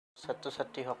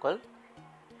ছাত্ৰ-ছাত্ৰীসকল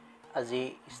আজি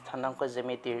স্থানাংক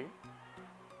জ্যামিতিৰ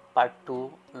পাৰ্ট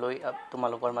 2 লৈ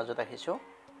তোমালোকৰ মাজত আহিছো।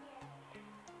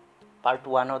 পাৰ্ট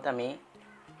 1 ত আমি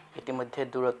ইতিমধ্যে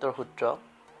দূৰত্বৰ সূত্ৰ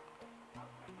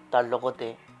তাৰ লগতে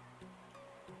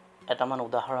এটামান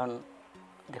উদাহৰণ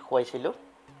দেখুৱাইছিলো।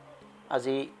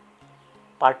 আজি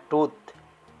পাৰ্ট 2 ত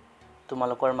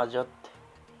তোমালোকৰ মাজত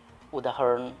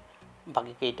উদাহৰণ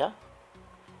বাকি কেইটা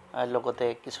লগতে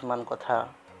কিছুমান কথা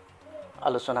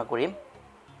আলোচনা কৰিম।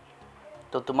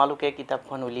 তো তোমালোকে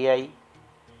কিতাপখন উলিয়াই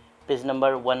পেজ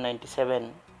নম্বৰ 197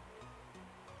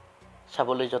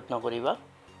 চাবলৈ যত্ন কৰিবা।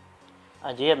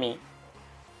 আজি আমি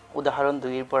উদাহৰণ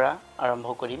 2 ৰ পৰা আৰম্ভ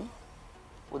কৰিম।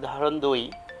 উদাহৰণ 2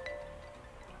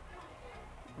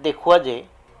 দেখুৱা যে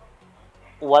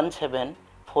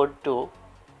 1742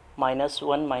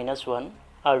 -1 -1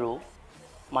 আৰু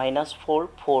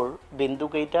 -4 বিন্দু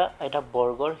কেইটা এটা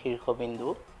বৰ্গৰ শীৰ্ষবিন্দু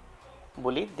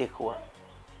বুলি দেখুৱা।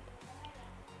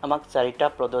 আমাক চাৰিটা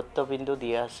প্ৰদত্ত বিন্দু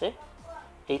দিয়া আছে।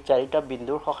 এই চাৰিটা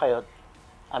বিন্দুৰ সহায়ত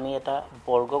আমি এটা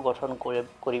বৰ্গ গঠন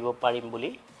কৰিব পাৰিম বুলি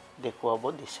দেখুৱাব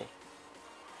দিছে।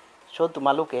 সো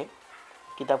তোমালোকে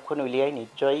কিতাপখন উলিয়াই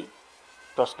নিশ্চয়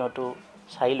প্ৰশ্নটো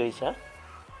চাই লৈছা।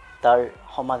 তাৰ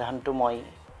সমাধানটো মই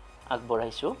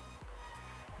আগবঢ়াইছো।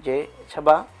 যে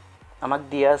চাবা আমাক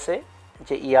দিয়া আছে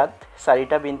যে ইয়াত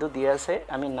চাৰিটা বিন্দু দিয়া আছে,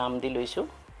 আমি নাম দি লৈছো।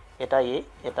 এটা A,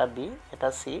 এটা B, এটা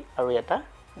C আৰু এটা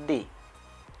D।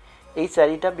 এই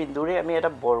চাৰিটা বিন্দুৰে আমি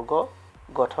এটা বৰ্গ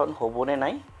গঠন হ'বনে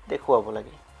নাই দেখুৱাব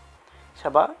লাগে।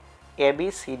 চাবা A B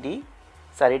C D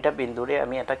চাৰিটা বিন্দুৰে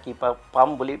আমি এটা কি পাম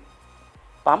বুলি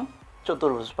পাম,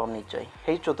 চতুৰ্ভুজ পাম নিশ্চয়।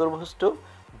 সেই চতুৰ্ভুজটো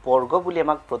বৰ্গ বুলি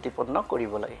আমাক প্ৰতিপন্ন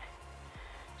কৰিব লাগে।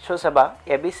 সো চাবা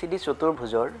A B C D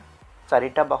চতুৰ্ভুজৰ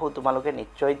চাৰিটা বাহু তোমালোকে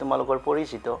নিশ্চয় তোমালোকৰ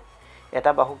পৰিচিত।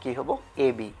 এটা বাহু কি হ'ব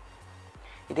AB।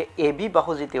 এতিয়া AB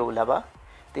বাহু যেতিয়া ওলাবা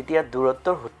তেতিয়া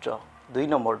দূৰত্বৰ সূত্ৰ 2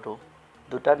 নম্বৰটো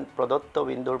দুটা প্ৰদত্ত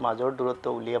বিন্দুৰ মাজৰ দূৰত্ব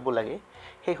উলিয়াব লাগে।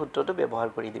 সেই সূত্ৰটো ব্যৱহাৰ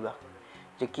কৰি দিবা।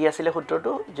 যে কি আছিল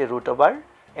সূত্ৰটো, যে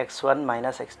 √(x1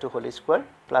 - x2)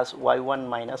 plus y1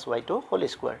 - y2 whole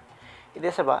square.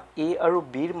 এতিয়া চাবা A আৰু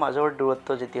B ৰ মাজৰ দূৰত্ব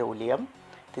যেতিয়া উলিয়াম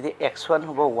তেতিয়া x1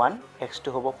 হ'ব 1, x2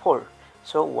 হ'ব 4।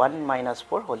 So 1 -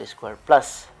 4 whole square plus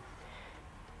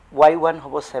y1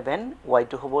 হ'ব 7,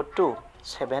 y2 হ'ব 2,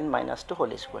 7 - 2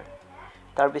 হোল স্কয়াৰ।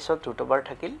 তাৰ পিছত √()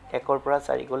 থাকিল, 1 ৰ পৰা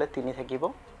 4 গলে 3 থাকিব,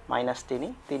 -3,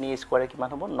 3 স্কয়াৰে কিমান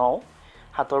হ'ব 9,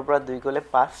 7 ৰ পৰা 2 গলে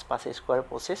 5, 5 স্কয়াৰ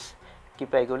 25, কি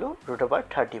পাই গলো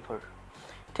 √34।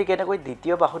 ঠিক এনেকৈ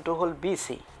দ্বিতীয় বাহুটো হ'ল BC।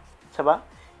 চাবা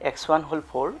x1 হ'ল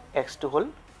 4, x2 হ'ল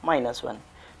 -1।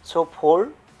 So 4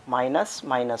 -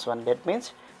 -1 that means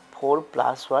 4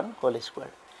 + 1 whole square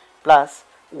plus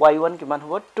y1 কিমান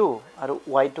হ'ব 2 আৰু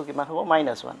y2 কিমান হ'ব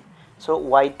 -1। সো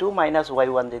y2 -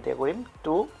 y1 যেতিয়া কৰিম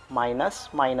 2 -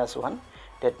 -1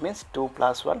 that means 2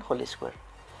 + 1 whole square.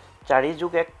 4 +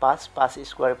 1 5, 5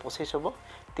 square 25 হ'ব।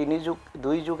 2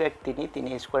 + 1 3,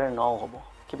 3 স্কয়াৰ 9 হ'ব।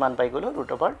 কিমান পাই গলো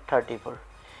 √34।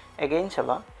 এগেইন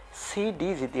চাবা CD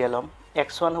যেতিয়া লম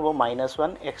x1 হ'ব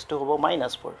 -1, x2 হ'ব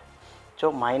 -4। So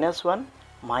 -1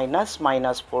 -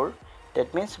 -4 that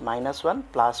means -1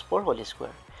 + 4 whole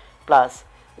square plus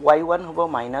y1 হ'ব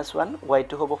 -1,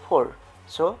 y2 হ'ব 4।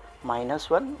 So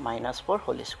 -1 - 4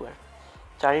 whole square.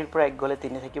 4 ৰ পৰা 1 গলে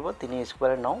 3 থাকিব, 3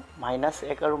 স্কয়াৰ 9,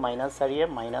 -1 আৰু -4 এ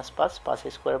 -5, 5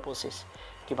 স্কয়াৰ 25,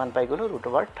 কিমান পাই গলো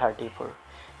 √34।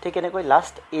 ঠিক এনেকৈ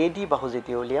লাষ্ট AD বাহু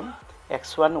যেতিয়া উলিয়াম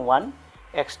x1 1,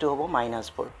 x2 হ'ব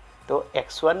 -4। তো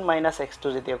x1 - x2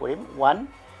 যেতিয়া কৰিম 1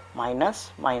 -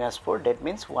 -4 that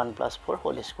means 1 + 4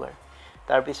 হোল স্কয়াৰ।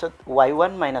 তাৰ পিছত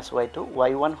y1 - y2,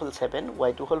 y1 হ'ল 7,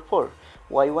 y2 হ'ল 4,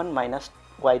 y1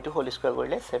 - y2 হোল স্কয়াৰ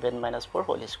কৰিলে 7 - 4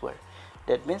 হোল স্কয়াৰ।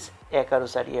 that means 1 আৰু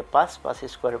 4 এ 5, 5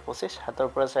 স্কয়াৰ 25, 7 ৰ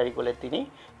পৰা 4 গলে 3,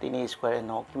 3 স্কয়াৰ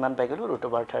 9, কিমান পাই গলো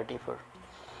 √34।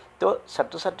 তো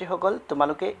ছাত্ৰ-ছাত্ৰীসকল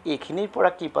তোমালোকে এইখিনিৰ পৰা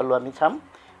কি পালো আমি চাম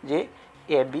যে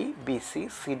AB, BC,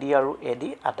 CD আৰু AD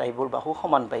আটাইবোৰ বাহু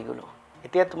সমান পাই গলো।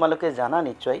 এতিয়া তোমালোকে জানা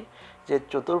নিশ্চয় যে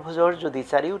চতুৰ্ভুজৰ যদি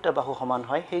চাৰিওটা বাহু সমান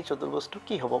হয় সেই চতুৰ্ভুজটো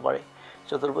কি হ'ব পাৰে,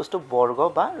 চতুৰ্ভুজটো বৰ্গ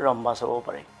বা ৰম্বাস হ'ব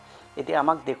পাৰে। এতিয়া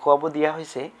আমাক দেখুৱাব দিয়া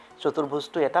হৈছে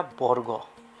চতুৰ্ভুজটো এটা বৰ্গ।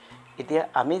 এতিয়া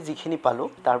আমি যিখিনি পালো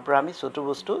তাৰ পৰা আমি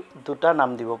চতুৰ্ভুজটো দুটা নাম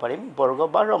দিব পাৰিম, বৰ্গ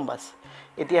বা ৰম্বাস।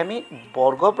 এতিয়া আমি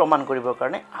বৰ্গ প্ৰমাণ কৰিবৰ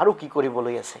কাৰণে আৰু কি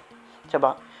কৰিবলৈ আছে চাবা,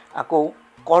 আকৌ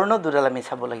কৰ্ণ দুডাল আমি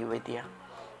চাব লাগিব।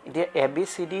 এতিয়া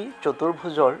ABCD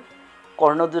চতুৰ্ভুজৰ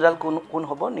কৰ্ণ দুডাল কোন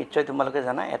হ'ব নিশ্চয় তোমালোকে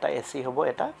জানা, এটা AC হ'ব,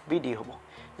 এটা BD হ'ব।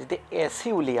 যেতিয়া AC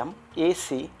উলিয়াম AC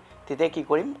তেতিয়া কি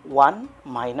কৰিম 1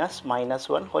 -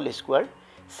 -1 হোল স্কয়াৰ,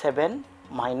 7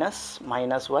 -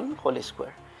 -1 হোল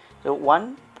স্কয়াৰ। তো 1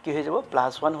 কি হৈ যাব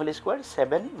 +1 whole square,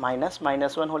 7 -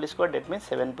 -1 whole square that means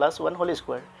 7 + 1 whole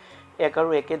square. 1 আৰু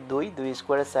 1 2, 2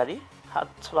 স্কয়াৰ 4,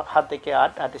 7 একে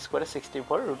 8 8 স্কয়ারে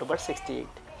 64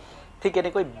 √68 ঠিক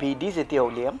এনেকৈ BD যেতিয়া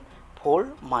উলিয়াম 4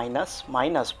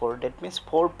 -4 that means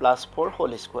 4 + 4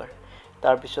 whole square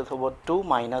তাৰ পিছত হ'ব 2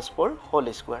 - 4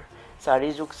 whole square 4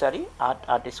 + 4 8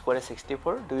 8 স্কয়ারে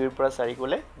 64 2 ৰ পৰা 4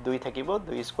 গলে 2 থাকিব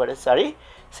 2 স্কয়াৰে 4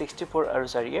 64 আৰু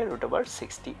 4 এ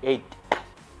 √68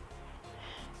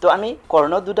 তো আমি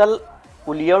কৰ্ণ দুডাল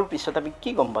উলিয়াৰ পিছত আমি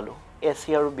কি গম পালো AC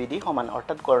আৰু BD সমান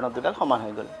অৰ্থাৎ কৰ্ণ দুডাল সমান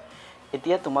হৈ গল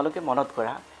এতিয়া তোমালোকে মনত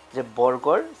কৰা যে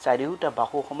বৰ্গৰ চাৰিওটা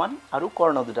বাহু সমান আৰু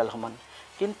কৰ্ণ দুডাল সমান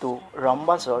কিন্তু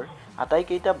ৰম্বাসৰ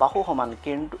আটাইকেইটা বাহু সমান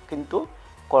কিন্তু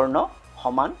কৰ্ণ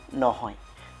সমান নহয়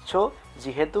সো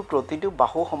যেহেতু প্ৰতিটো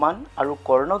বাহু সমান আৰু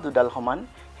কৰ্ণ দুডাল সমান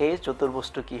সেই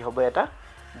চতুৰ্ভুজটো কি হ'ব এটা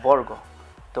বৰ্গ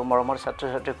তো মৰমৰ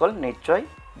ছাত্ৰ-ছাত্ৰীসকল নিশ্চয়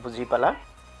বুজি পালা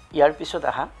ইয়াৰ পিছত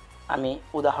আহা আমি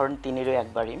উদাহৰণ 3 ৰে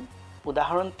একবাৰিম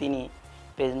উদাহৰণ 3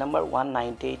 পেজ নম্বৰ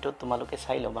 198 ত তোমালোকে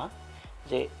চাই লবা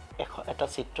যে এটা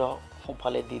চিত্ৰ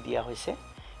সোঁফালে দি দিয়া হৈছে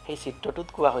সেই চিত্ৰটোত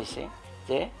কোৱা হৈছে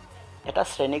যে এটা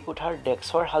শ্ৰেণী কোঠাৰ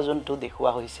ডেস্কৰ সাজনটো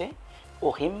দেখুৱা হৈছে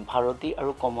অহিম ভাৰতী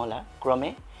আৰু কমলা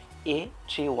ক্ৰমে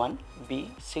A31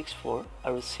 B64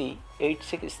 আৰু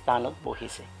C86 স্থানত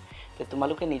বহিছে তে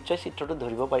তোমালোকে নিশ্চয় চিত্ৰটো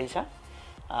ধৰিব পাৰিছা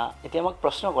এতিয়া আমাক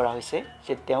প্ৰশ্ন কৰা হৈছে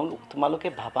যে তোমালোকে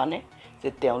ভাবানে যে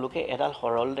তেওঁলোকে এডাল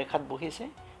সৰল ৰেখাত বহিছে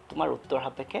তোমাৰ উত্তৰ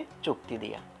সাপেক্ষে যুক্তি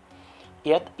দিয়া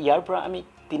ইয়াৰ পৰা আমি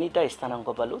তিনিটা স্থানাংক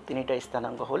পালো তিনিটা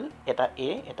স্থানাংক হল এটা A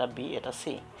এটা B এটা C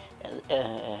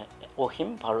অহিম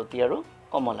ভাৰতী আৰু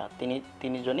কমলা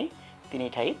তিনিজনী তিনি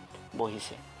ঠাইত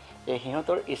বহিছে এই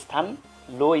হিহঁতৰ স্থান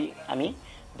লৈ আমি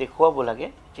দেখুৱাব লাগে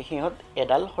যে হিহঁত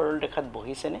এডাল সৰল ৰেখাত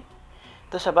বহিছেনে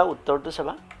তো চাবা উত্তৰটো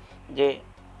চাবা যে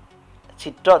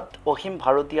চিত্ৰত অহিম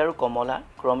ভাৰতী আৰু কমলা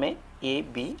ক্ৰমে A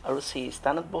B আৰু C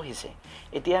স্থানত বহিছে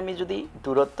এতিয়া আমি যদি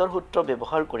দূৰত্বৰ সূত্ৰ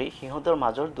ব্যৱহাৰ কৰি হিহঁতৰ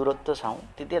মাজৰ দূৰত্ব চাওঁ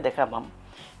তেতিয়া দেখা পাম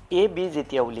A B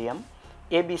যেতিয়া উলিয়াম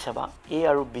A B চাবা A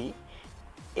আৰু B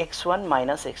x1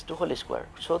 - x2 whole square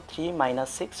so 3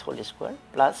 - 6 whole square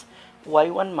plus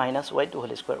y1 - y2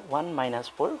 whole square 1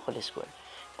 - 4 whole square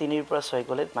 3 ৰ পৰা 6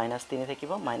 গলে -3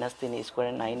 থাকিব -3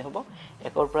 স্কয়াৰ 9 হ'ব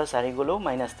 1 ৰ পৰা 4 গলেও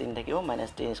 -3 থাকিব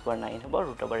 -3 স্কয়াৰ 9 হ'ব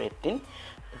 √18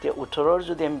 এতিয়া 18 ৰ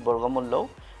যদি আমি বৰ্গমূল লওঁ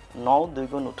 9 2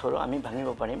 গুণ 18 আমি ভাঙিব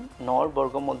পাৰিম 9 ৰ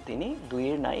বৰ্গমূল 3 2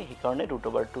 এৰ নাই হিকাৰণে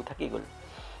 √2 থাকি গল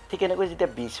ঠিক এনেকৈ যেতিয়া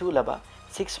BC ওলাবা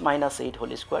 6 - 8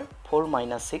 whole square 4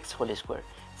 - 6 whole square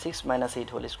 6 - 8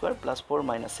 whole square plus 4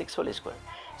 - 6 whole square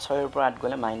 6 ৰ পৰা 8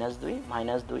 গলে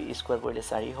 -2 স্কয়াৰ কৰিলে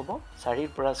 4 হ'ব 4 ৰ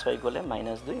পৰা 6 গলে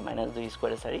 -2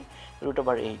 স্কয়াৰ 4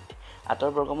 √8 8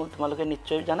 ৰ বৰ্গমূল তোমালোকে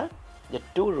নিশ্চয় জানা যে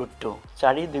 2√2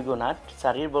 4 2 গুণ 8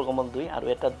 4 ৰ বৰ্গমূল 2 আৰু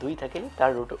এটা 2 থাকিল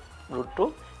তাৰ √2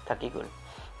 থাকি গল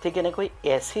ঠিক এনেকৈ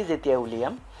AC যেতিয়া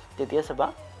উলিয়াম তেতিয়া চাবা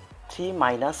 3 -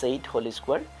 8 whole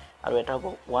square আৰু এটা হ'ব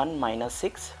 1 -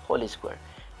 6 whole square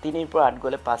 3 ৰ পৰা 8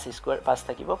 গলে 5 স্কয়াৰ 5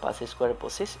 থাকিব 5 স্কয়াৰ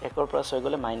 25 1 ৰ পৰা 6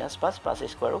 গলে -5 5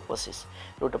 স্কয়াৰ 25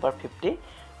 √50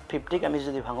 50 আমি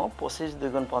যদি ভাঙো 25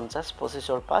 2 গুণ 50 25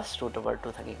 ৰ 5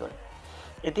 √2 থাকি গল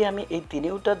এতিয়া আমি এই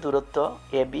তিনিটা দূৰত্ব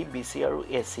AB BC আৰু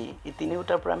AC এই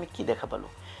তিনিটাৰ পৰা আমি কি দেখা পালো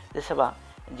যে চাবা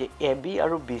যে AB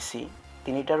আৰু BC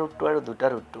তিনিটা ৰুটটো আৰু দুটা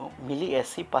ৰুটটো মিলি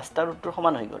AC পাঁচটা ৰুটৰ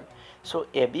সমান হৈ গল সো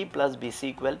AB + BC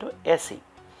 = AC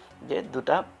যে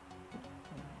দুটা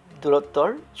দূৰত্বৰ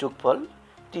যোগফল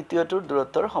তৃতীয়টোৰ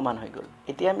দূৰত্বৰ সমান হৈ গল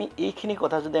এতিয়া আমি এইখিনি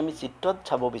কথা যদি আমি চিত্ৰত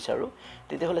চাব বিচাৰো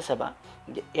তেতিয়া হলে চাবা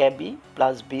যে AB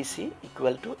 + BC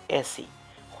 = AC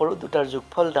সৰু দুটাৰ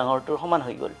যোগফল ডাঙৰটোৰ সমান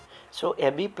হৈ গল সো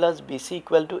AB + BC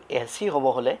 = AC হ'ব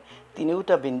হলে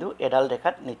তিনিটা বিন্দু এডাল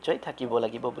ৰেখাত নিশ্চয় থাকিব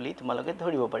লাগিব বুলি তোমালোকে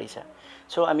ধৰিব পাৰিছা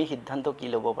সো আমি সিদ্ধান্ত কি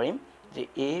ল'ব পাৰিম যে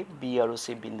A B আৰু C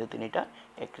বিন্দু তিনিটা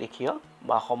একৰেখীয়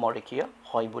বা সমৰেখীয়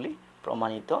হয় বুলি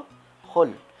প্ৰমাণিত হল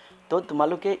তো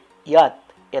তোমালোকে ইয়াত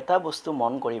এটা বস্তু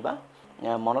মন কৰিবা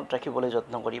মনত ৰাখিবলৈ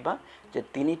যত্ন কৰিবা যে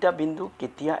তিনিটা বিন্দু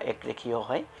কেতিয়া একৰেখীয়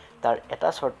হয় তাৰ এটা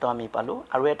শৰ্ত আমি পালো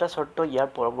আৰু এটা শৰ্ত ইয়াৰ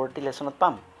পৰৱৰ্তী লেসনত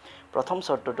পাম প্ৰথম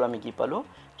শৰ্তটো আমি কি পালো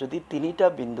যদি তিনিটা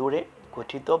বিন্দুৰে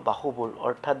গঠিত বাহুবোৰ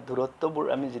অৰ্থাৎ দূৰত্ববোৰ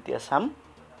আমি যেতিয়া চাম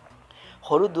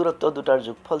সৰু দূৰত্ব দুটাৰ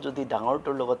যোগফল যদি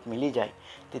ডাঙৰটোৰ লগত মিলি যায়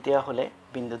তেতিয়া হলে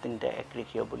বিন্দু তিনিটা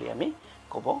একৰেখীয় বুলি আমি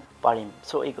ক'ব পাৰিম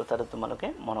সো এই কথাটো তোমালোকে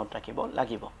মনত ৰাখিব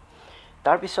লাগিব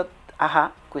তাৰ পিছত আহা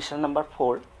কোৱেশ্চন নম্বৰ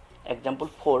 4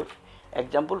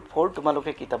 এক্সাম্পল 4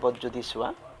 তোমালোকে কিতাপত যদি চোৱা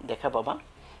দেখা পাবা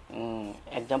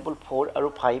এক্সাম্পল 4 আৰু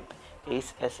 5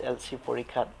 HSLC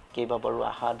পৰীক্ষাত কেইবাবাৰো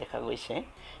আহা দেখা গৈছে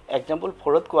এক্সাম্পল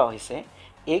 4ত কোৱা হৈছে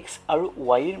x আৰু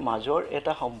y ৰ মাজৰ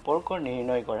এটা সম্পৰ্ক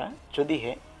নিৰ্ণয় কৰা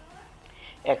যদিহে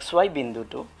xy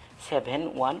বিন্দুটো 7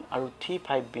 1 আৰু 3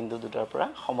 5 বিন্দু দুটাৰ পৰা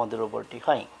সমদূৰৱৰ্তী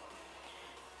হয়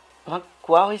আমাক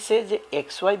কোৱা হৈছে যে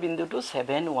xy বিন্দুটো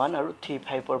 7 1 আৰু 3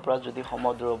 5 ৰ পৰা যদি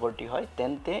সমদূৰৱৰ্তী হয়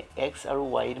তেন্তে x আৰু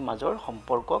y ৰ মাজৰ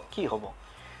সম্পৰ্ক কি হ'ব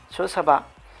সো চাবা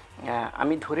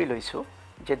আমি ধৰি লৈছো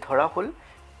যে ধৰা হল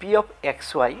p of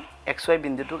xy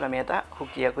বিন্দুটোক আমি এটা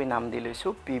হুকিয়াকৈ নাম দি লৈছো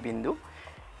p বিন্দু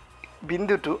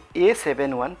বিন্দুটো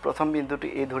a71 প্ৰথম বিন্দুটো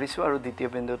a ধৰিছো আৰু দ্বিতীয়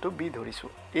বিন্দুটো b ধৰিছো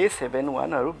a71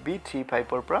 আৰু b35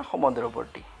 ৰ পৰা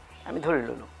সমদ্ৰৱৰ্তী আমি ধৰি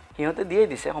ললো হিহতে দিয়ে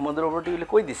দিছে সমদ্ৰৱৰ্তী বুলি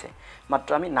কৈ দিছে মাত্ৰ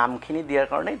আমি নামখিনি দিয়াৰ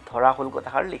কাৰণে ধৰা হল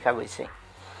কথাষাৰ লিখা গৈছে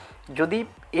যদি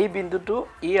এই বিন্দুটো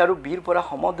a আৰু b ৰ পৰা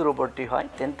সমদ্ৰৱৰ্তী হয়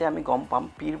তেন্তে আমি গম পাম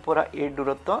p ৰ পৰা a ৰ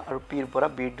দূৰত্ব আৰু p ৰ পৰা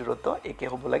b ৰ দূৰত্ব একে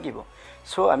হ'ব লাগিব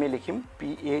সো আমি লিখিম pa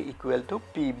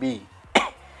 = pb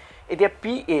এতিয়া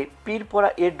pa p ৰ পৰা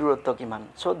a ৰ দূৰত্ব কিমান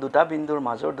সো দুটা বিন্দুৰ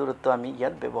মাজৰ দূৰত্ব আমি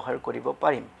ইয়াত ব্যৱহাৰ কৰিব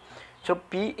পাৰিম সো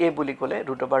pa বুলি ক'লে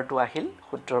 √2 আহিল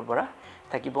সূত্ৰৰ পৰা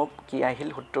থাকিব কি আহিল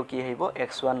সূত্ৰ কি আহিব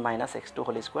x1 - x2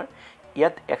 হোল স্কয়াৰ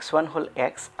ইয়াত x1 হল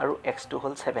x আৰু x2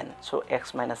 হল 7 so x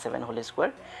 - 7 whole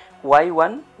square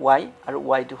y1 y আৰু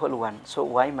y2 হল 1 সো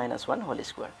y - 1 হোল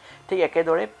স্কয়াৰ ঠিক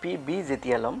একেদৰে pb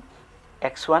যেতিয়া লম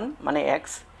x1 মানে x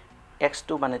x2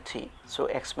 মানে 3 so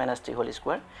x - 3 whole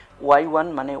square y1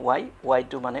 মানে y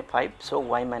y2 মানে 5 সো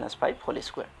y - 5 হোল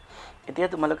স্কয়াৰ এতিয়া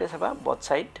তোমালোকে চাবা both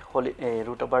side হোল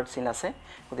 √ওভাৰ চিন আছে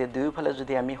গতি দুইফালে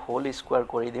যদি আমি হোল স্কয়াৰ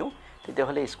কৰি দিও তেতিয়া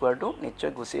হলে স্কয়াৰটো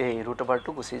নিশ্চয় গুছি √ওভাৰটো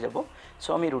গুছি যাব সো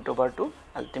আমি √ওভাৰটো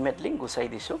আলটিমেটলি গুছাই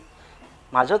দিছো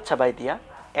মাজত চাবা এতিয়া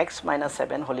x -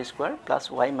 7 whole square plus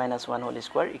y - 1 whole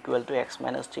square equal to x -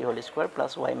 3 whole square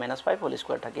plus y - 5 whole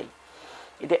square থাকিল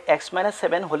এতিয়া x -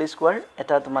 7 হোল স্কয়াৰ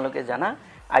এটা তোমালোকে জানা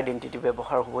আইডেন্টিটি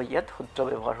ব্যৱহাৰ হ'ব ইয়াত সূত্ৰ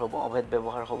ব্যৱহাৰ হ'ব অভেদ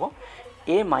ব্যৱহাৰ হ'ব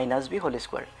a - b whole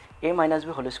square a - b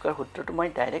whole square সূত্ৰটো মই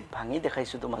ডাইৰেক্ট ভাঙি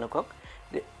দেখাইছো তোমালোকক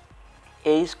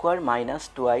a square minus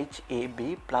 2h ab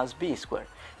plus b square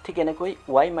ঠিক এনেকৈ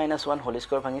y - 1 whole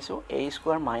square ভাঙিছো a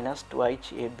square minus 2h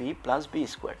ab plus b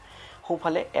square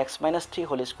সোফালে x - 3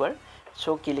 whole square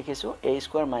so কি লিখিছো a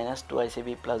square minus 2h ab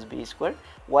plus b square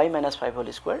y - 5 whole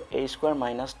square a square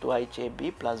minus 2h ab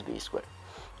plus b square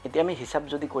এতিয়া আমি হিসাব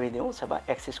যদি কৰি দিও চাবা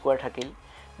x square থাকিল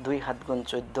 2 7 গুণ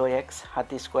 14x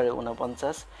 7 স্কয়াৰ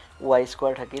 49 y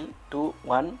স্কয়াৰ থাকিল 2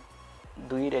 1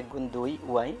 2 ৰ 1 গুণ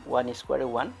 2y 1 স্কয়াৰ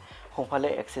 1 সোফালে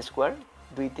x স্কয়াৰ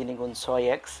 2 3 গুণ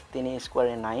 6x 3 স্কয়াৰ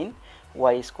 9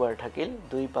 y স্কয়াৰ থাকিল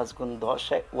 2 5 গুণ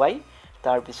 10y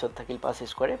তাৰ পিছত থাকিল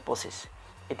 5 স্কয়াৰ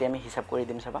 25 এতিয়া আমি হিসাব কৰি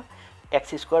দিম চাবা x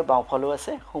স্কয়াৰ বাওঁফালে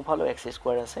আছে সোফালে x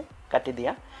স্কয়াৰ আছে কাটি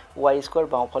দিয়া y স্কয়াৰ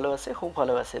বাওঁফালে আছে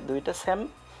সোফালে আছে দুইটা সেম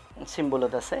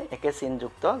সিম্বলত আছে একে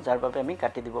চিহ্নযুক্ত যাৰ বাবে আমি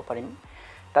কাটি দিব পাৰিম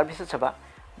তাৰ পিছত চাবা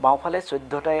বাওঁফালে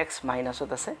 14টা x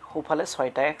মাইনাসত আছে সোফালে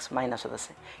 6টা x মাইনাসত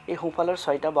আছে এই সোফালৰ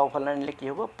 6টা বাওঁফালে আনিলে কি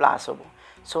হ'ব প্লাস হ'ব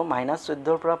সো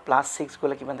 -14 ৰ পৰা +6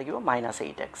 গলে কিমান থাকিব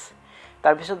 -8x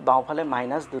তাৰ পিছত বাওঁফালে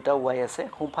মাইনাস 2টা y আছে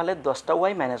সোফালে 10টা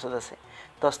y মাইনাসত আছে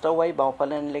 10টা y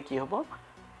বাওঁফালে আনিলে কি হ'ব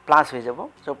প্লাস হৈ যাব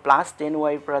সো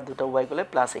 +10y ৰ পৰা 2টা y গলে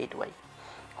 +8y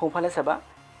সোফালে চাবা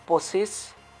 25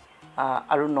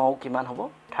 আৰু 9 কিমান হ'ব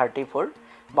 34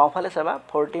 বাওঁফালে চাবা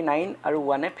 49 আৰু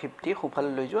 1 50 সোফালে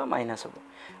লৈ যোৱা মাইনাস হ'ব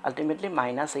আলটিমেটলি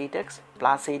 -8x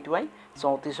 +8y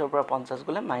 34 ৰ পৰা 50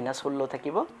 গলে -16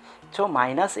 থাকিব সো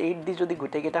 -8 দি যদি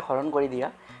গুটেকেটা হৰণ কৰি দিয়া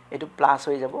এটো প্লাস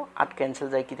হৈ যাব 8 কেনসেল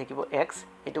যায় কি থাকিব x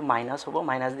এটো মাইনাস হ'ব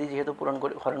মাইনাস দি যেহেতু পূৰণ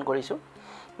কৰি হৰণ কৰিছো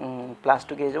প্লাস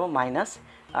টু কি হৈ যাব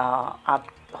 -8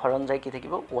 হৰণ যায় কি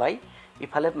থাকিব y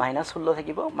ইফালে -16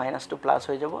 থাকিব মাইনাস টু প্লাস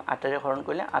হৈ যাব 8 ৰে হৰণ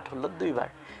কৰিলে 8 16 দুইবাৰ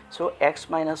সো x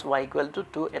 - y =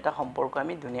 2 এটা সম্পৰ্ক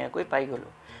আমি ধুনিয়াকৈ পাই গলো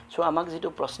সো আমাক যেটো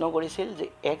প্ৰশ্ন কৰিছিল যে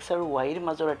x আৰু y ৰ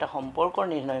মাজৰ এটা সম্পৰ্ক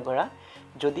নিৰ্ণয় কৰা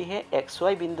যদিহে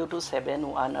xy বিন্দুটো 7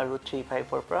 1 আৰু 3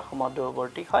 5 ৰ পৰা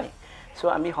সমদ্ৰৱৰ্তী হয় সো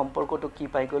আমি সম্পৰ্কটো কি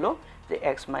পাই গলো যে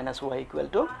x - y =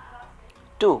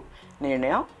 2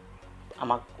 নিৰ্ণয়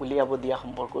আমাক উলিয়াব দিয়া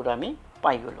সম্পৰ্কটো আমি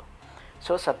পাই গলো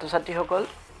সো ছাত্ৰ ছাত্ৰীসকল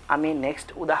আমি নেক্সট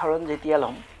উদাহৰণ যেতিয়া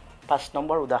লম 5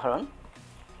 নম্বৰ উদাহৰণ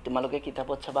তোমালোকে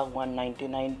কিতাপত চাবা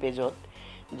 199 পেজত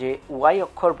যে y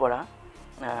অক্ষৰ পৰা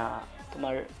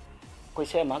তোমাৰ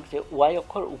কৈছে আমাক যে y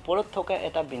অক্ষৰ ওপৰত থকা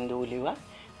এটা বিন্দু উলিওৱা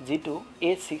যেটো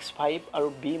a65 আৰু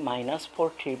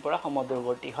b-43 পৰা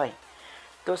সমদ্ৰৱৰ্তী হয়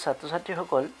তো ছাত্ৰ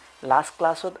ছাত্ৰীসকল লাষ্ট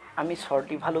ক্লাছত আমি শৰ্ট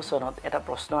ইভালুচনত এটা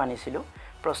প্ৰশ্ন আনিছিলো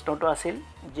প্ৰশ্নটো আছিল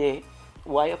যে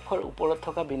y অক্ষৰ ওপৰত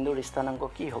থকা বিন্দুৰ স্থানাংক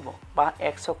কি হ'ব বা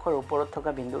x অক্ষৰ ওপৰত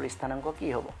থকা বিন্দুৰ স্থানাংক কি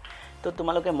হ'ব তো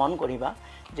তোমালোকে মন কৰিবা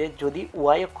যে যদি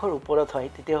y অক্ষৰ ওপৰত হয়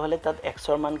তেতিয়া হলে তাত x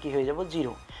ৰ মান কি হৈ যাব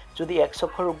 0 যদি x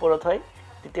অক্ষৰ ওপৰত হয়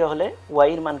তেতিয়া হলে y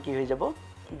ৰ মান কি হৈ যাব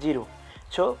 0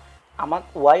 সো আমাক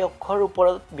y অক্ষৰ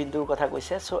ওপৰত বিন্দুৰ কথা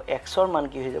কৈছে সো x ৰ মান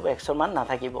কি হৈ যাব x ৰ মান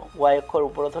নাথাকিব y অক্ষৰ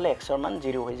ওপৰত হলে x ৰ মান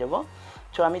 0 হৈ যাব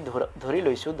সো আমি ধৰি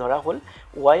লৈছো ধৰা হল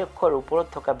y অক্ষৰ ওপৰত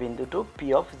থকা বিন্দুটো p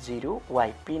of 0 y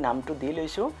p নামটো দি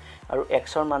লৈছো আৰু x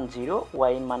ৰ মান 0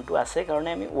 y ৰ মানটো আছে কাৰণে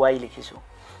আমি y লিখিছো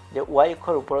যে y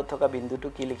অক্ষৰ ওপৰত থকা বিন্দুটো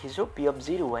কি লিখিছো p of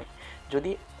 0 y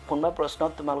যদি কোনবা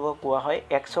প্ৰশ্নত তোমালোকক কোৱা হয়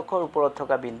x অক্ষৰ ওপৰত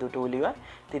থকা বিন্দুটো উলিওৱা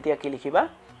তেতিয়া কি লিখিবা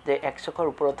যে x অক্ষৰ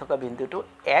ওপৰত থকা বিন্দুটো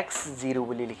x0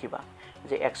 বুলি লিখিবা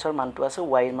যে x ৰ মানটো আছে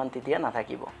y ৰ মান তেতিয়া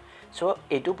নাথাকিব সো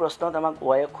এটো প্ৰশ্নত আমাক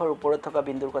y অক্ষৰ ওপৰত থকা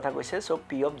বিন্দুৰ কথা কৈছে সো p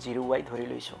of 0y ধৰি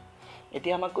লৈছো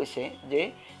এতিয়া আমাক কৈছে যে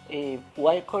এই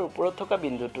y অক্ষৰ ওপৰত থকা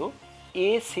বিন্দুটো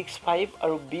a65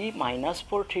 আৰু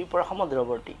b-43 পৰা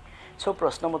সমদ্ৰৱৰ্তী সো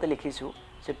প্ৰশ্ন মতে লিখিছো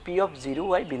যে p of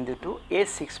 0y বিন্দুটো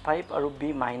a65 আৰু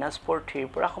b-43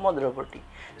 পৰা সমদ্ৰৱৰ্তী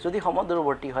যদি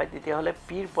সমদ্ৰৱৰ্তী হয় তেতিয়া হলে p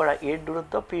ৰ পৰা a ৰ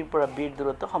দূৰত্ব p ৰ পৰা b ৰ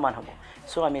দূৰত্ব সমান হ'ব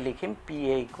সো আমি লিখিম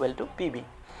pa = pb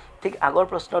ঠিক আগৰ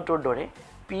প্ৰশ্নটোৰ দৰে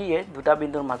p এ দুটা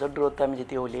বিন্দুৰ মাজৰ দূৰত্ব আমি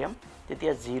যেতিয়া উলিয়াম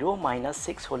তেতিয়া 0 -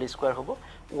 6 হোল স্কয়াৰ হ'ব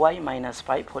y -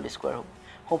 5 হোল স্কয়াৰ হ'ব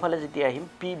সোফালে যেতিয়া আহিম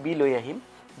pb লৈ আহিম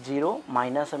 0 -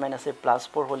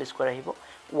 +4 হোল স্কয়াৰ আহিব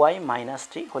y -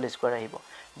 3 হোল স্কয়াৰ আহিব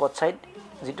both side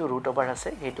যেটো ৰুট ওভাৰ আছে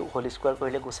হেতু হোল স্কয়াৰ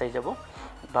কৰিলে গুচাই যাব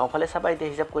বাওফালে চাবা এতিয়া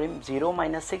হিসাব কৰিম 0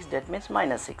 - 6 that means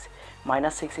 -6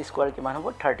 -6 স্কয়াৰ কিমান হ'ব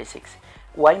 36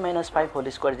 y - 5 হোল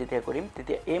স্কয়াৰ যেতিয়া কৰিম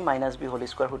তেতিয়া a - b হোল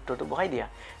স্কয়াৰ সূত্ৰটো বহাই দিয়া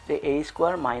যে a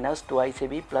square -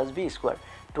 2ab + b square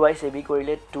 2ab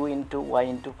কৰিলে 2 * y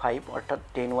 * 5 অৰ্থাৎ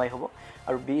 10y হ'ব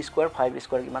আৰু b স্কয়াৰ 5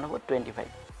 স্কয়াৰ কিমান হ'ব 25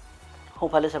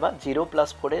 সোফালে চাবা 0 +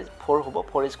 4 4 হ'ব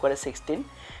 4 square 16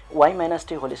 y -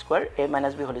 3 whole square a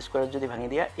 - b whole square যদি ভাঙি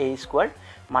দিয়া a স্কয়াৰ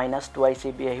 - 2ac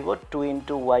b আহিব 2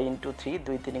 * y * 3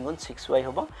 2 3 গুণ 6y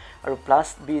হ'ব আৰু প্লাস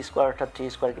b স্কয়াৰ অৰ্থাৎ 3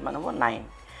 স্কয়াৰ কিমান হ'ব 9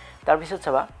 তাৰ পিছত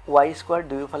চাবা y স্কয়াৰ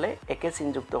দুয়োফালে একে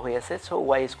চিনযুক্ত হৈ আছে সো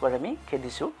y স্কয়াৰ আমি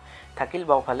খেদিছো থাকিল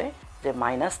বাওফালে যে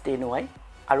 -10y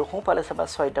আৰু সোফালে চাবা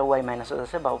 6টা y মাইনাসত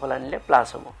আছে বাওফালে আনিলে প্লাস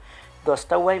হ'ব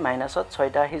 10টা y মাইনাসত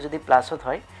 6টা আহি যদি প্লাসত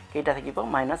হয় কেইটা থাকিব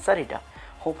 -4টা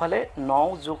সোফালে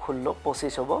 9 + 16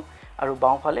 25 হ'ব আৰু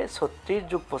বাওফালে 36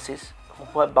 + 25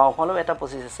 বাওফালেও এটা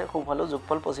 25 আছে সোফালেও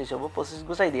যোগফল 25 হ'ব 25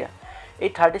 গুচাই দিয়া এই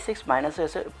 36 মাইনাস হৈ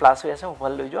আছে প্লাস হৈ আছে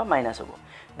সোফালে লৈ যোৱা মাইনাস হ'ব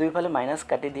দুইফালে মাইনাস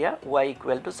কাটি দিয়া y =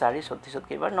 4 36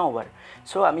 কেইবাৰ 9 বাৰ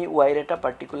সো আমি y এর এটা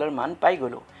পার্টিকুলার মান পাই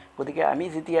গলো গতিকে আমি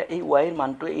যেতিয়া এই y এর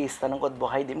মানটো এই স্থানাঙ্কত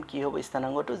বহাই দিম কি হ'ব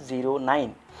স্থানাঙ্কটো 09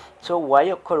 সো y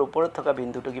অক্ষৰ ওপৰত থকা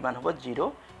বিন্দুটো কিমান হ'ব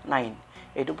 09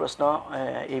 এইটো প্ৰশ্ন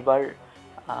এইবাৰ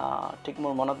ঠিক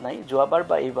মোৰ মনত নাই যোৱাবাৰ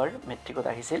বা এইবাৰ মেট্ৰিকত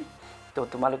আহিছিল তো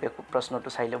তোমালোকে প্ৰশ্নটো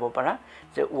চাই ল'ব পাৰা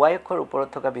যে y অক্ষৰ ওপৰত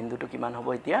থকা বিন্দুটো কিমান হ'ব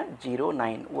এতিয়া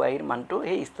 09 y এৰ মানটো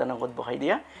এই স্থানাঙ্কত বহাই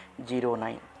দিয়া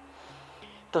 09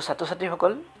 তো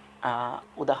ছাত্ৰ-ছাত্ৰীসকল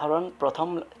উদাহৰণ প্ৰথম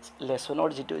লেসনৰ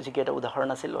যিকেটা উদাহৰণ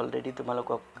আছিল অলৰেডি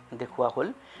তোমালোকক দেখুৱা হ'ল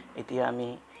এতিয়া আমি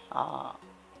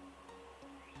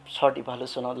শৰ্ট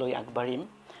ইভালুয়েশনলৈ আগবাঢ়িম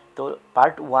তো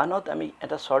পাৰ্ট 1ত আমি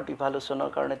এটা শৰ্ট ইভালুয়েশনৰ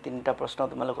কাৰণে তিনিটা প্ৰশ্ন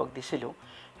তোমালোকক দিছিলো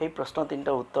সেই প্ৰশ্ন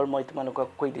তিনিটাৰ উত্তৰ মই তোমালোকক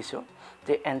কৈ দিছো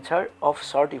যে answer of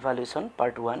short evaluation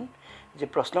part 1 যে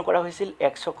প্ৰশ্ন কৰা হৈছিল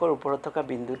x অক্ষৰ ওপৰত থকা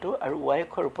বিন্দুটো আৰু y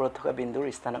অক্ষৰ ওপৰত থকা বিন্দুৰ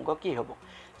স্থানাঙ্ক কি হ'ব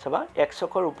চাবা x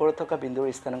অক্ষৰ ওপৰত থকা বিন্দুৰ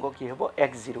স্থানাঙ্ক কি হ'ব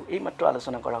x0 এই মাত্ৰ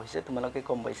আলোচনা কৰা হৈছে তোমালোকে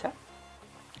কম পাইছা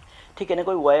ঠিক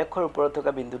এনেকৈ y অক্ষৰ ওপৰত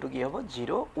থকা বিন্দুটো কি হ'ব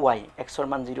 0y x ৰ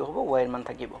মান 0 হ'ব y ৰ মান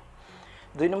থাকিব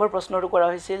 2 নম্বৰ প্ৰশ্নটো কৰা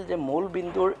হৈছিল যে মূল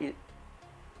বিন্দুৰ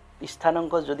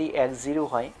স্থানাঙ্ক যদি x0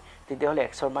 হয় তেতিয়া হলে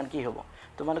x ৰ মান কি হ'ব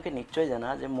তোমালোকে নিশ্চয় জানা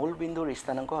যে মূল বিন্দুৰ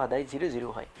স্থানাঙ্ক সদায়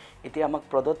 00 হয় এতিয়া আমাক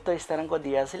প্ৰদত্ত স্থানাঙ্ক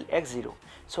দিয়া আছিল x0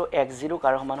 সো x0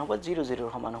 কাৰ সমান হ'ব 00 ৰ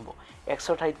সমান হ'ব x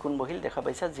ৰ ঠাইত কোন বহিল দেখা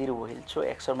পাইছা 0 বহিল সো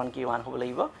x ৰ মান কি মান হ'ব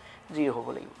লাগিব 0 হ'ব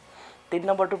লাগিব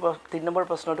 3 নম্বৰ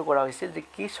প্ৰশ্নটো কৰা হৈছিল যে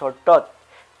কি শৰ্তত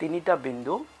তিনিটা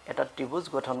বিন্দু এটা ত্ৰিভুজ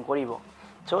গঠন কৰিব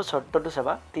সো শৰ্তটো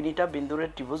চাবা তিনিটা বিন্দুৰে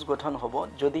ত্ৰিভুজ গঠন হ'ব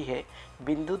যদিহে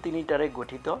বিন্দু তিনিটাৰে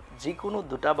গঠিত যিকোনো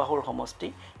দুটা বাহুৰ সমষ্টি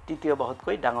তৃতীয়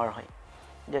বাহুতকৈ ডাঙৰ হয়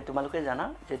যে তোমালোকে জানা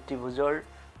যে ত্ৰিভুজৰ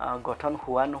গঠন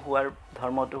হোৱা নোহোৱাৰ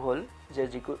ধৰ্মটো হ'ল যে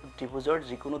ত্ৰিভুজৰ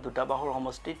যিকোনো দুটা বাহুৰ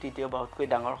সমষ্টি তৃতীয় বাহুতকৈ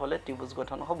ডাঙৰ হলে ত্ৰিভুজ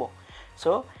গঠন হ'ব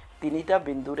সো তিনিটা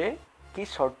বিন্দুৰে কি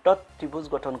শৰ্তত ত্ৰিভুজ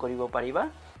গঠন কৰিব পাৰিবা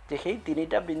যে সেই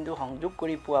তিনিটা বিন্দু সংযোগ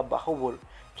কৰি পোৱা বাহুবোৰ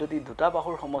যদি দুটা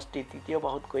বাহুৰ সমষ্টি তৃতীয়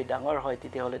বাহুতকৈ ডাঙৰ হয়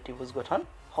তেতিয়া হলে ত্ৰিভুজ গঠন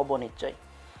হ'ব নিশ্চয়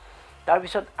তাৰ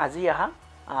পিছত আজি আহা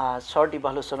শৰ্ট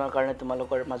ইভালুয়েশনৰ কাৰণে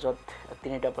তোমালোকৰ মাজত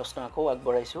তিনিটা প্ৰশ্ন আকৌ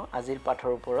আগবঢ়াইছো আজিৰ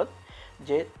পাঠৰ ওপৰত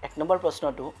যে 1 নম্বৰ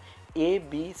প্ৰশ্নটো a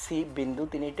b c বিন্দু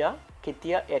তিনিটা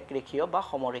কেতিয়া একৰেখীয় বা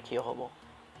সমৰেখীয় হ'ব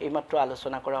এই মাত্ৰ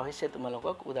আলোচনা কৰা হৈছে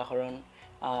তোমালোকক উদাহৰণ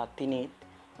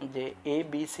 3 যে a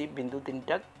b c বিন্দু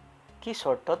তিনিটা কি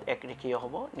শৰ্তত একৰেখীয়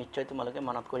হ'ব নিশ্চয় তোমালোকে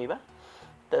মনত কৰিবা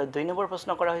 2 নম্বৰ প্ৰশ্ন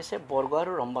কৰা হৈছে বৰ্গ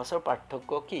আৰু ৰম্বাসৰ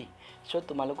পাৰ্থক্য কি সো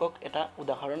তোমালোকক এটা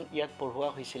উদাহৰণ ইয়াত পঢ়োৱা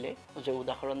হৈছিল যে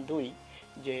উদাহৰণ 2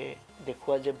 যে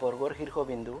দেখুৱা যে বৰ্গৰ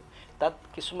শীৰ্ষবিন্দু তাত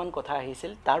কিছুমান কথা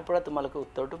আহিছিল তাৰ পৰা তোমালোকে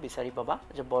উত্তৰটো বিচাৰি পাবা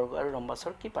যে বৰ্গ আৰু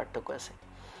ৰম্বাসৰ কি পাৰ্থক্য আছে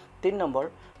 3 নম্বৰ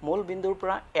মূল বিন্দুৰ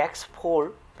পৰা x4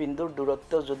 বিন্দুৰ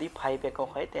দূৰত্ব যদি 5 একক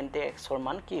হয় তেন্তে x ৰ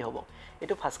মান কি হ'ব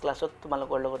এটো ফাৰ্স্ট ক্লাছত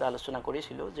তোমালোকৰ লগত আলোচনা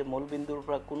কৰিছিলো যে মূল বিন্দুৰ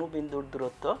পৰা কোনো বিন্দুৰ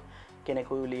দূৰত্ব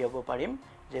কেনেকৈ উলিয়াব পাৰিম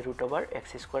যে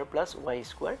 √x² +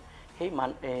 y²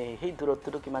 সেই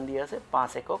দূৰত্বটো কিমান দিয়া আছে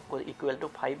 5 একক ইকুৱেল টু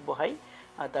 5 বহাই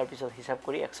তাৰ পিছত হিসাব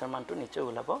কৰি x ৰ মানটো নিশ্চয়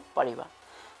ওলাব পাৰিবা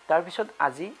তাৰ পিছত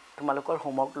আজি তোমালোকৰ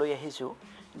হোমৱৰ্ক লৈ আহিছো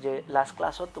যে লাষ্ট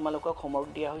ক্লাছত তোমালোকক হোমৱৰ্ক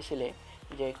দিয়া হৈছিল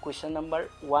যে কোৱেশ্চন নম্বৰ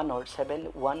 1 অৰ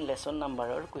 7 লেসন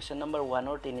নম্বৰৰ কোৱেশ্চন নম্বৰ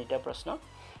 1 অৰ তিনিটা প্ৰশ্ন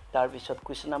তাৰ পিছত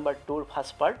কোৱেশ্চন নম্বৰ 2 ৰ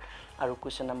ফাৰ্স্ট পাৰ্ট আৰু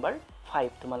কোৱেশ্চন নম্বৰ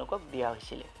 5 তোমালোকক দিয়া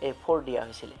হৈছিল 4 দিয়া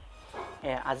হৈছিল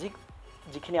আজি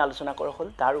যিখিনি আলোচনা কৰা হ'ল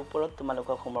তাৰ ওপৰত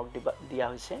তোমালোকক হোমৱৰ্ক দিয়া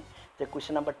হৈছে যে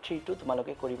কোৱেশ্চন নম্বৰ 3 টো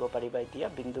তোমালোকে কৰিব পাৰিবা এতিয়া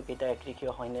বিন্দু কেইটা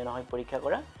একৰেখীয় হয় নে নহয় পৰীক্ষা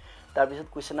কৰা তাৰ পিছত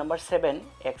কোৱেশ্চন নম্বৰ 7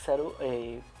 x আৰু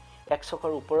x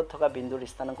অক্ষৰ ওপৰত থকা বিন্দুৰ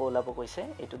স্থানাংক ওলাব কৈছে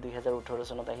এটো 2018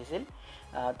 চনত আহিছিল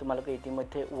তোমালোকে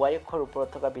ইতিমধ্যে y অক্ষৰ ওপৰত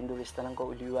থকা বিন্দুৰ স্থানাংক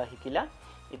উলিওৱা শিকিলা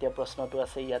এতিয়া প্ৰশ্নটো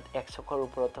আছে ইয়াত x অক্ষৰ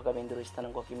ওপৰত থকা বিন্দুৰ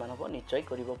স্থানাংক কিমান হ'ব নিশ্চয়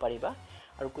কৰিব পাৰিবা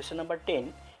আৰু কোৱেশ্চন নম্বৰ 10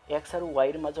 x আৰু y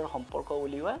ৰ মাজৰ সম্পৰ্ক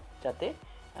উলিওৱা যাতে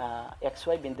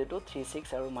xy বিন্দুটো 3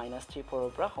 6 আৰু -3 4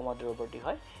 ৰ পৰা সমদূৰৱৰ্তী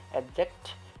হয় একজেক্ট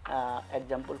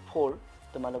এক্সাম্পল 4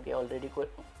 তোমালোকে অলৰেডি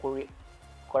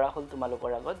কৰা হ'ল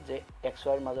তোমালোকৰ আগত যে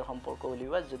xy ৰ মাজৰ সম্পৰ্ক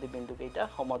উলিওৱা যদি বিন্দু কেইটা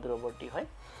সমদূৰৱৰ্তী হয়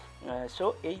সো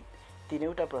এই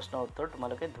তিনিটা প্ৰশ্নৰ উত্তৰ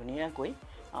তোমালোকে ধুনিয়াকৈ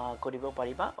কৰিব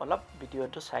পাৰিবা অলপ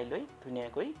ভিডিওটো চাই লৈ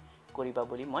ধুনিয়াকৈ কৰিবা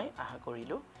বুলি মই আশা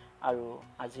কৰিলো আৰু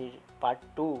আজিৰ পাৰ্ট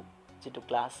 2 যেটো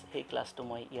ক্লাস সেই ক্লাসটো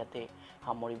মই ইয়াতে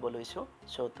সামৰিব লৈছো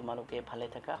সো তোমালোকে ভালে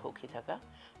থাকা সুখী থাকা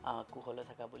কুশলে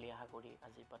থাকা বুলি আশা কৰি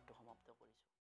আজিৰ পাঠটো সমাপ্ত কৰিছো